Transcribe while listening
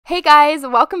Hey guys,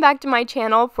 welcome back to my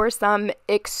channel for some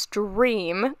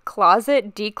extreme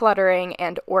closet decluttering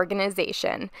and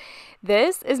organization.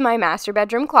 This is my master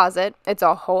bedroom closet. It's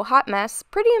a whole hot mess,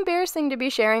 pretty embarrassing to be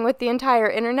sharing with the entire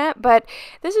internet, but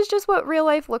this is just what real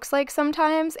life looks like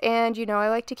sometimes, and you know I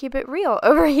like to keep it real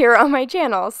over here on my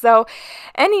channel. So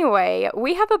anyway,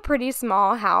 we have a pretty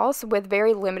small house with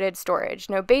very limited storage.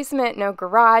 No basement, no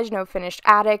garage, no finished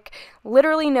attic,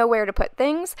 literally nowhere to put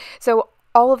things. So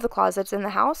all of the closets in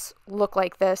the house look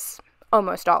like this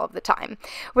almost all of the time,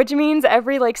 which means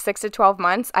every 6 to 12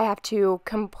 months I have to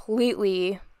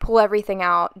completely pull everything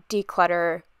out,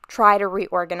 declutter, try to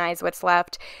reorganize what's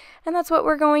left, and that's what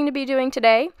we're going to be doing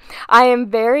today. I am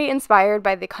very inspired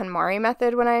by the Konmari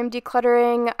Method when I am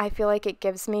decluttering. I feel like it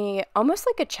gives me almost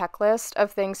like a checklist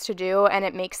of things to do, and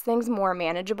it makes things more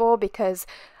manageable because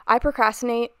I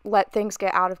procrastinate, let things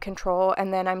get out of control,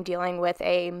 and then I'm dealing with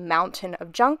a mountain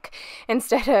of junk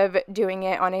instead of doing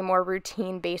it on a more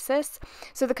routine basis.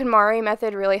 So the Konmari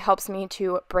Method really helps me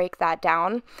to break that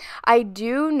down. I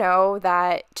do know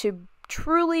that to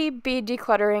truly be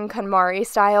decluttering Konmari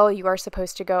style, you are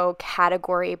supposed to go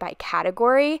category by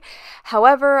category.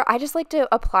 However, I just like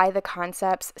to apply the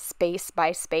concepts space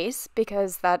by space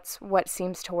because that's what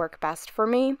seems to work best for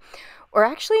me. Or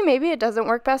actually, maybe it doesn't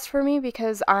work best for me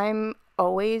because I'm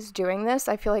always doing this.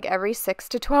 I feel like every 6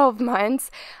 to 12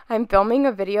 months, I'm filming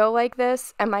a video like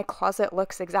this and my closet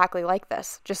looks exactly like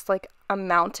this, just like a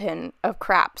mountain of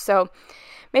crap. So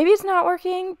maybe it's not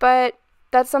working, but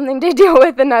that's something to deal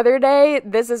with another day.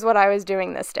 This is what I was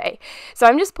doing this day. So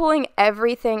I'm just pulling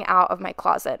everything out of my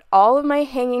closet. All of my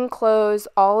hanging clothes,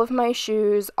 all of my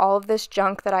shoes, all of this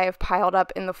junk that I have piled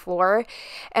up in the floor.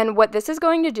 And what this is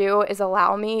going to do is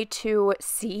allow me to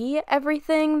see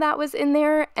everything that was in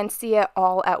there and see it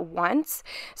all at once.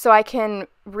 So I can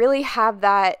really have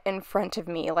that in front of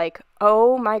me. Like,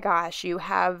 oh my gosh, you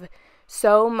have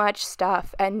so much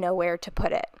stuff and nowhere to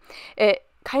put it. It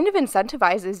kind of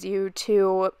incentivizes you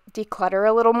to declutter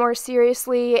a little more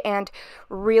seriously and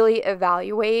really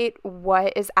evaluate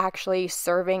what is actually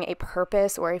serving a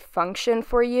purpose or a function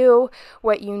for you,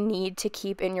 what you need to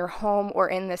keep in your home or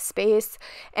in this space,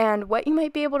 and what you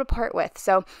might be able to part with.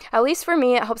 So at least for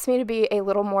me, it helps me to be a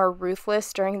little more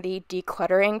ruthless during the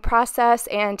decluttering process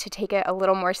and to take it a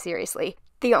little more seriously.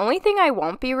 The only thing I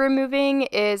won't be removing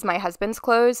is my husband's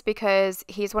clothes because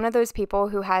he's one of those people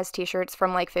who has t-shirts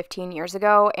from 15 years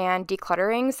ago, and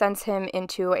decluttering sends him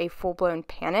into a full-blown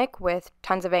panic with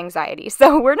tons of anxiety.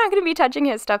 So we're not going to be touching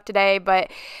his stuff today,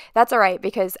 but that's all right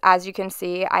because as you can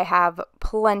see, I have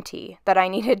plenty that I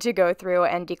needed to go through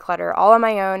and declutter all on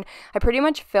my own. I pretty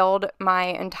much filled my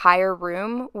entire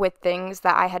room with things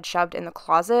that I had shoved in the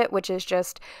closet, which is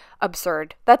just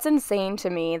absurd. That's insane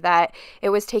to me that it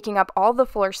was taking up all the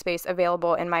floor space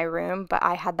available in my room, but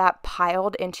I had that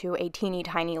piled into a teeny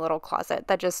tiny little closet.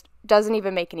 That just doesn't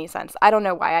even make any sense. I don't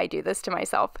know why I do this to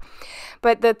myself.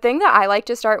 But the thing that I like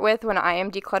to start with when I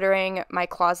am decluttering my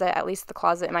closet, at least the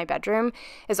closet in my bedroom,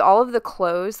 is all of the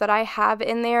clothes that I have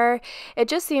in there. It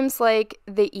just seems like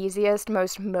the easiest,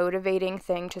 most motivating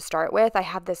thing to start with. I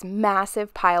have this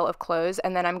massive pile of clothes,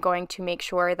 and then I'm going to make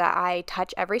sure that I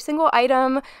touch every single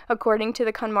item according to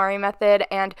the Konmari Method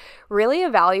and really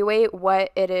evaluate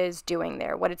what it is doing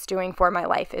there, what it's doing for my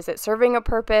life. Is it serving a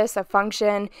purpose, a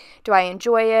function? Do I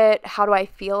enjoy it? How do I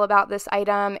feel about this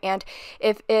item? And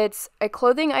if it's a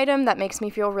clothing item that makes me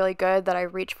feel really good, that I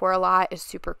reach for a lot, is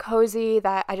super cozy,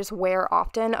 that I just wear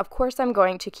often, of course I'm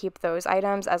going to keep those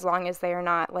items as long as they are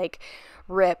not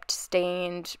ripped,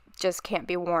 stained, just can't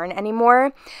be worn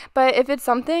anymore. But if it's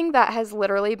something that has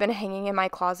literally been hanging in my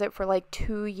closet for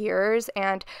 2 years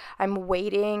and I'm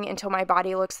waiting until my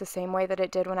body looks the same way that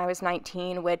it did when I was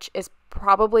 19, which is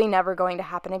probably never going to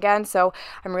happen again, so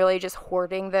I'm really just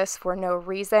hoarding this for no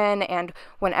reason, and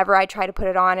whenever I try to put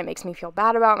it on, it makes me feel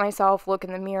bad about myself, look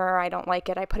in the mirror, I don't like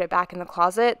it, I put it back in the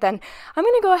closet, then I'm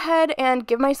going to go ahead and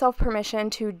give myself permission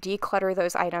to declutter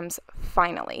those items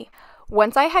finally.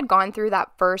 Once I had gone through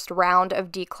that first round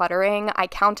of decluttering, I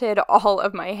counted all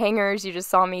of my hangers. You just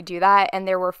saw me do that, and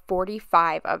there were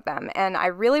 45 of them. And I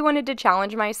really wanted to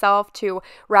challenge myself to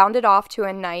round it off to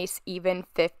a nice even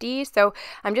 50. So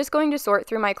I'm just going to sort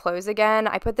through my clothes again.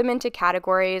 I put them into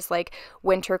categories like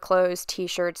winter clothes,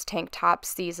 t-shirts, tank tops,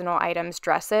 seasonal items,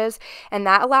 dresses, and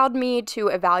that allowed me to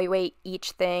evaluate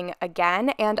each thing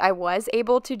again. And I was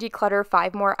able to declutter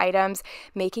 5 more items,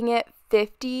 making it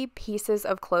 50 pieces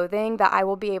of clothing that I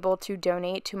will be able to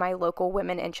donate to my local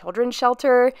women and children's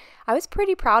shelter. I was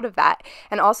pretty proud of that,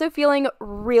 and also feeling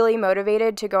really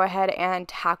motivated to go ahead and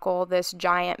tackle this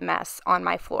giant mess on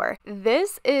my floor.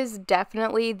 This is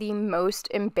definitely the most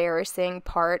embarrassing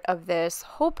part of this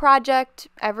whole project.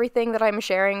 Everything that I'm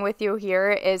sharing with you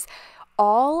here is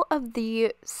all of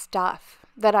the stuff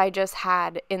that I just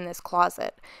had in this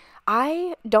closet.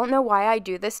 I don't know why I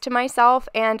do this to myself,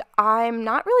 and I'm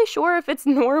not really sure if it's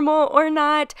normal or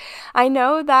not. I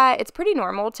know that it's pretty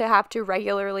normal to have to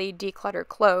regularly declutter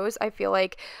clothes. I feel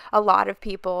like a lot of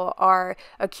people are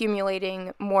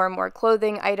accumulating more and more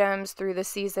clothing items through the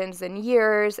seasons and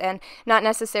years and not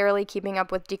necessarily keeping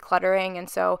up with decluttering, and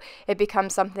so it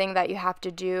becomes something that you have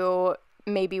to do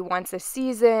maybe once a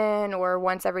season or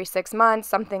once every 6 months,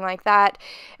 something like that.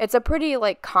 It's a pretty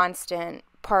constant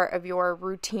part of your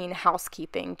routine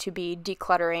housekeeping to be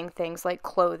decluttering things like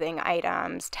clothing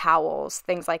items, towels,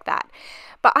 things like that.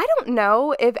 But I don't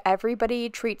know if everybody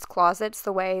treats closets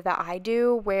the way that I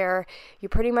do, where you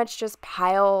pretty much just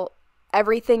pile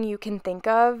everything you can think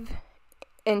of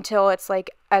until it's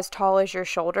as tall as your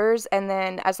shoulders, and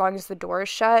then as long as the door is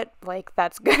shut,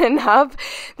 that's good enough,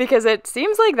 because it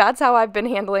seems like that's how I've been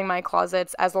handling my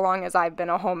closets as long as I've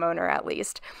been a homeowner, at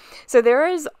least. So there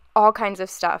is all kinds of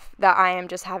stuff that I am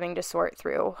just having to sort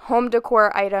through. Home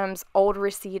decor items, old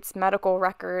receipts, medical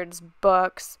records,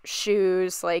 books,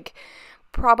 shoes,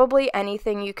 probably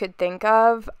anything you could think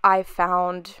of, I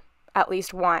found at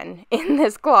least one in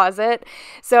this closet.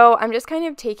 So I'm just kind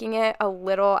of taking it a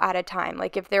little at a time.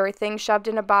 If there were things shoved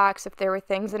in a box, if there were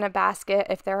things in a basket,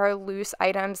 if there are loose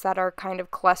items that are kind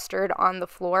of clustered on the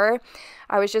floor,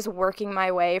 I was just working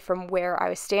my way from where I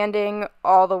was standing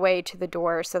all the way to the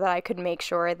door so that I could make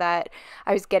sure that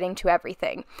I was getting to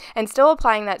everything. And still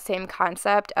applying that same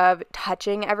concept of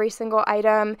touching every single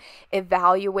item,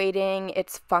 evaluating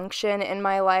its function in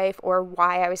my life or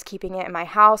why I was keeping it in my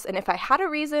house. And if I had a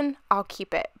reason, I'll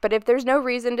keep it. But if there's no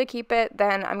reason to keep it,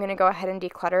 then I'm going to go ahead and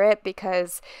declutter it,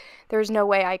 because there's no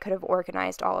way I could have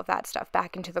organized all of that stuff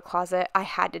back into the closet. I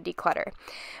had to declutter.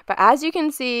 But as you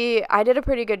can see, I did a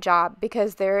pretty good job,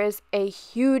 because there is a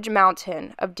huge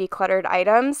mountain of decluttered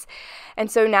items. And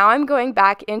so now I'm going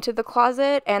back into the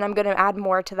closet, and I'm going to add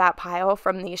more to that pile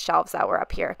from these shelves that were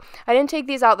up here. I didn't take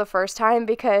these out the first time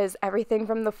because everything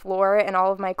from the floor and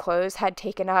all of my clothes had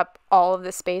taken up all of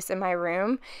the space in my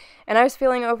room. And I was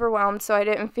feeling overwhelmed, so I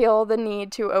didn't feel the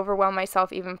need to overwhelm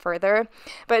myself even further.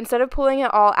 But instead of pulling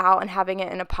it all out and having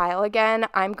it in a pile again,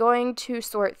 I'm going to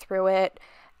sort through it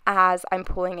as I'm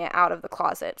pulling it out of the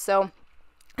closet. So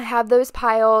I have those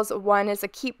piles. One is a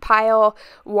keep pile.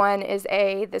 One is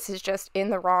this is just in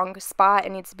the wrong spot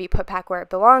and needs to be put back where it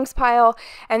belongs pile.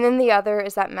 And then the other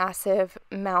is that massive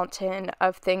mountain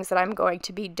of things that I'm going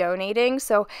to be donating.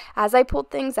 So as I pulled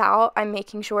things out, I'm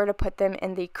making sure to put them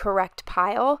in the correct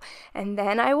pile. And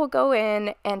then I will go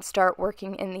in and start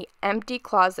working in the empty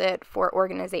closet for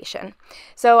organization.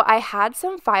 So I had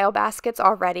some file baskets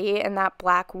already in that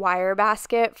black wire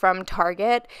basket from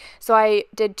Target. So I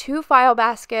did 2 file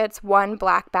baskets, one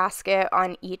black basket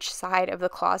on each side of the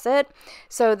closet.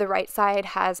 So the right side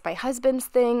has my husband's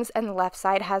things and the left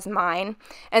side has mine.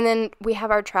 And then we have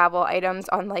our travel items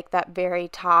on that very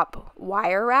top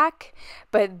wire rack.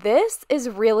 But this is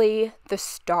really the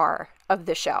star of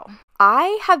the show.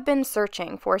 I have been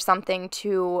searching for something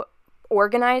to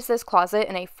organize this closet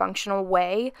in a functional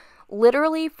way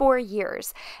literally for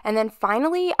years. And then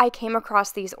finally I came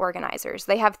across these organizers.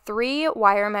 They have 3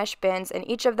 wire mesh bins in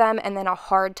each of them and then a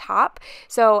hard top.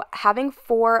 So having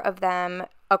 4 of them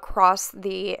across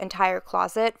the entire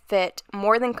closet fit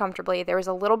more than comfortably. There was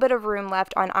a little bit of room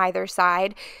left on either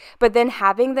side, but then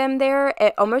having them there,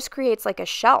 it almost creates a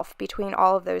shelf between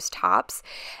all of those tops.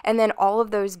 And then all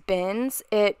of those bins,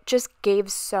 it just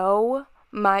gave so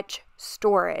much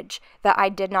storage that I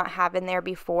did not have in there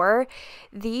before.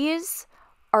 These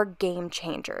are game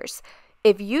changers.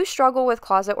 If you struggle with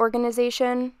closet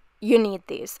organization, you need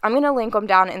these. I'm going to link them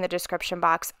down in the description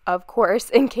box, of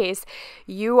course, in case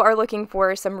you are looking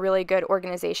for some really good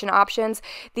organization options.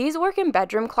 These work in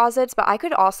bedroom closets, but I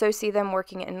could also see them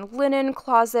working in linen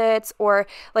closets or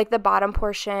the bottom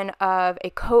portion of a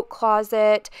coat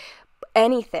closet,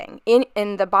 anything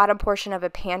in the bottom portion of a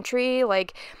pantry,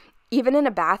 even in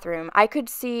a bathroom. I could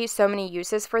see so many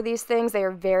uses for these things. They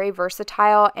are very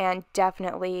versatile and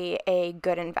definitely a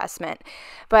good investment.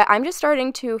 But I'm just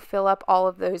starting to fill up all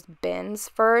of those bins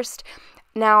first.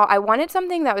 Now, I wanted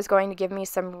something that was going to give me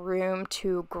some room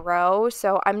to grow,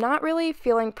 so I'm not really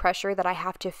feeling pressure that I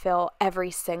have to fill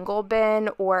every single bin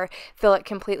or fill it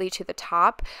completely to the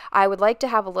top. I would like to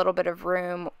have a little bit of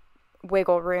room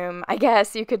wiggle room, I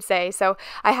guess you could say. So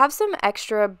I have some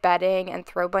extra bedding and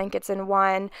throw blankets in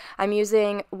one. I'm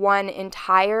using one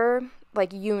entire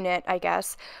unit, I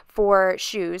guess, for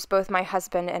shoes, both my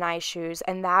husband and I shoes,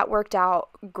 and that worked out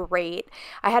great.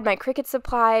 I had my Cricut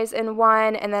supplies in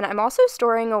one, and then I'm also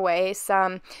storing away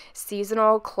some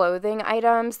seasonal clothing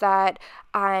items that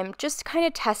I'm just kind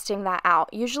of testing that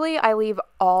out. Usually I leave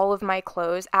all of my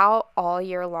clothes out all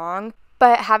year long.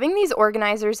 But having these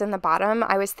organizers in the bottom,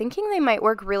 I was thinking they might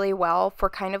work really well for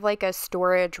kind of like a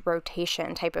storage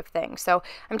rotation type of thing. So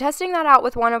I'm testing that out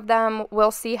with one of them.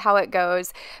 We'll see how it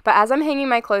goes. But as I'm hanging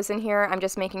my clothes in here, I'm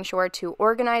just making sure to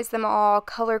organize them all,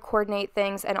 color coordinate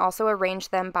things, and also arrange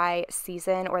them by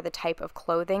season or the type of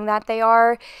clothing that they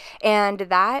are. And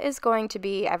that is going to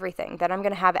be everything. Then I'm going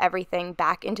to have everything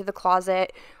back into the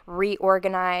closet,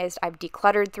 reorganized. I've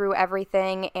decluttered through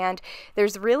everything, and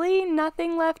there's really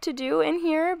nothing left to do in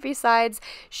here besides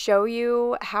show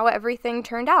you how everything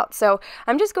turned out. So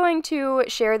I'm just going to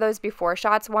share those before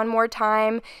shots one more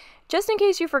time, just in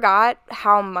case you forgot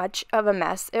how much of a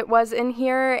mess it was in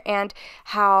here and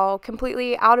how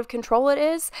completely out of control it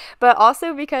is, but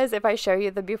also because if I show you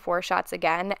the before shots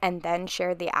again and then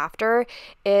share the after,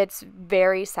 it's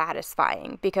very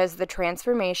satisfying because the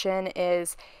transformation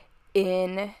is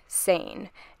insane.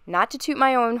 Not to toot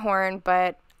my own horn,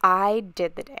 but I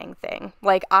did the dang thing.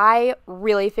 I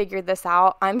really figured this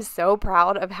out. I'm so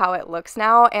proud of how it looks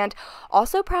now, and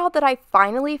also proud that I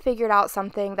finally figured out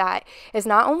something that is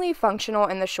not only functional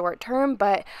in the short term,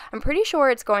 but I'm pretty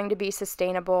sure it's going to be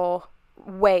sustainable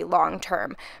way long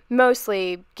term.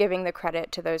 Mostly giving the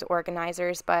credit to those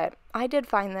organizers, but I did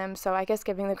find them, so I guess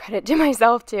giving the credit to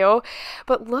myself too.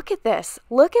 But look at this.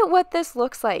 Look at what this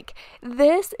looks like.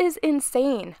 This is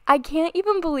insane. I can't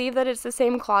even believe that it's the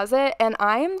same closet, and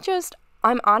I'm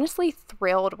honestly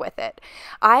thrilled with it.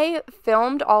 I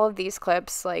filmed all of these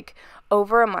clips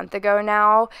over a month ago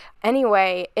now.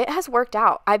 Anyway, it has worked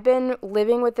out. I've been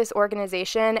living with this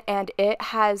organization, and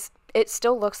it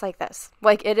still looks like this.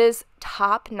 It is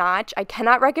top notch. I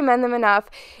cannot recommend them enough.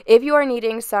 If you are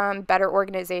needing some better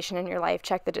organization in your life,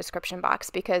 check the description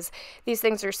box because these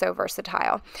things are so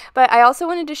versatile. But I also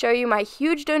wanted to show you my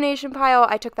huge donation pile.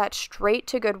 I took that straight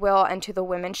to Goodwill and to the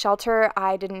women's shelter.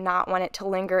 I did not want it to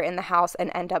linger in the house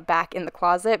and end up back in the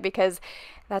closet because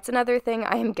that's another thing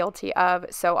I am guilty of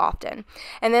so often.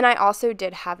 And then I also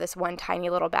did have this one tiny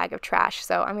little bag of trash,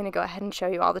 so I'm going to go ahead and show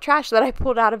you all the trash that I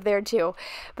pulled out of there too.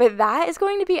 But that is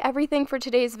going to be everything for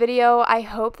today's video. I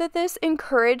hope that this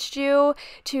encouraged you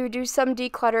to do some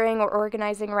decluttering or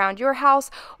organizing around your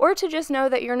house, or to just know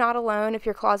that you're not alone if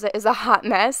your closet is a hot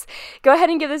mess. Go ahead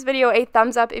and give this video a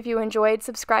thumbs up if you enjoyed,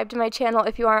 subscribe to my channel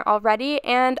if you aren't already,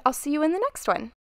 and I'll see you in the next one.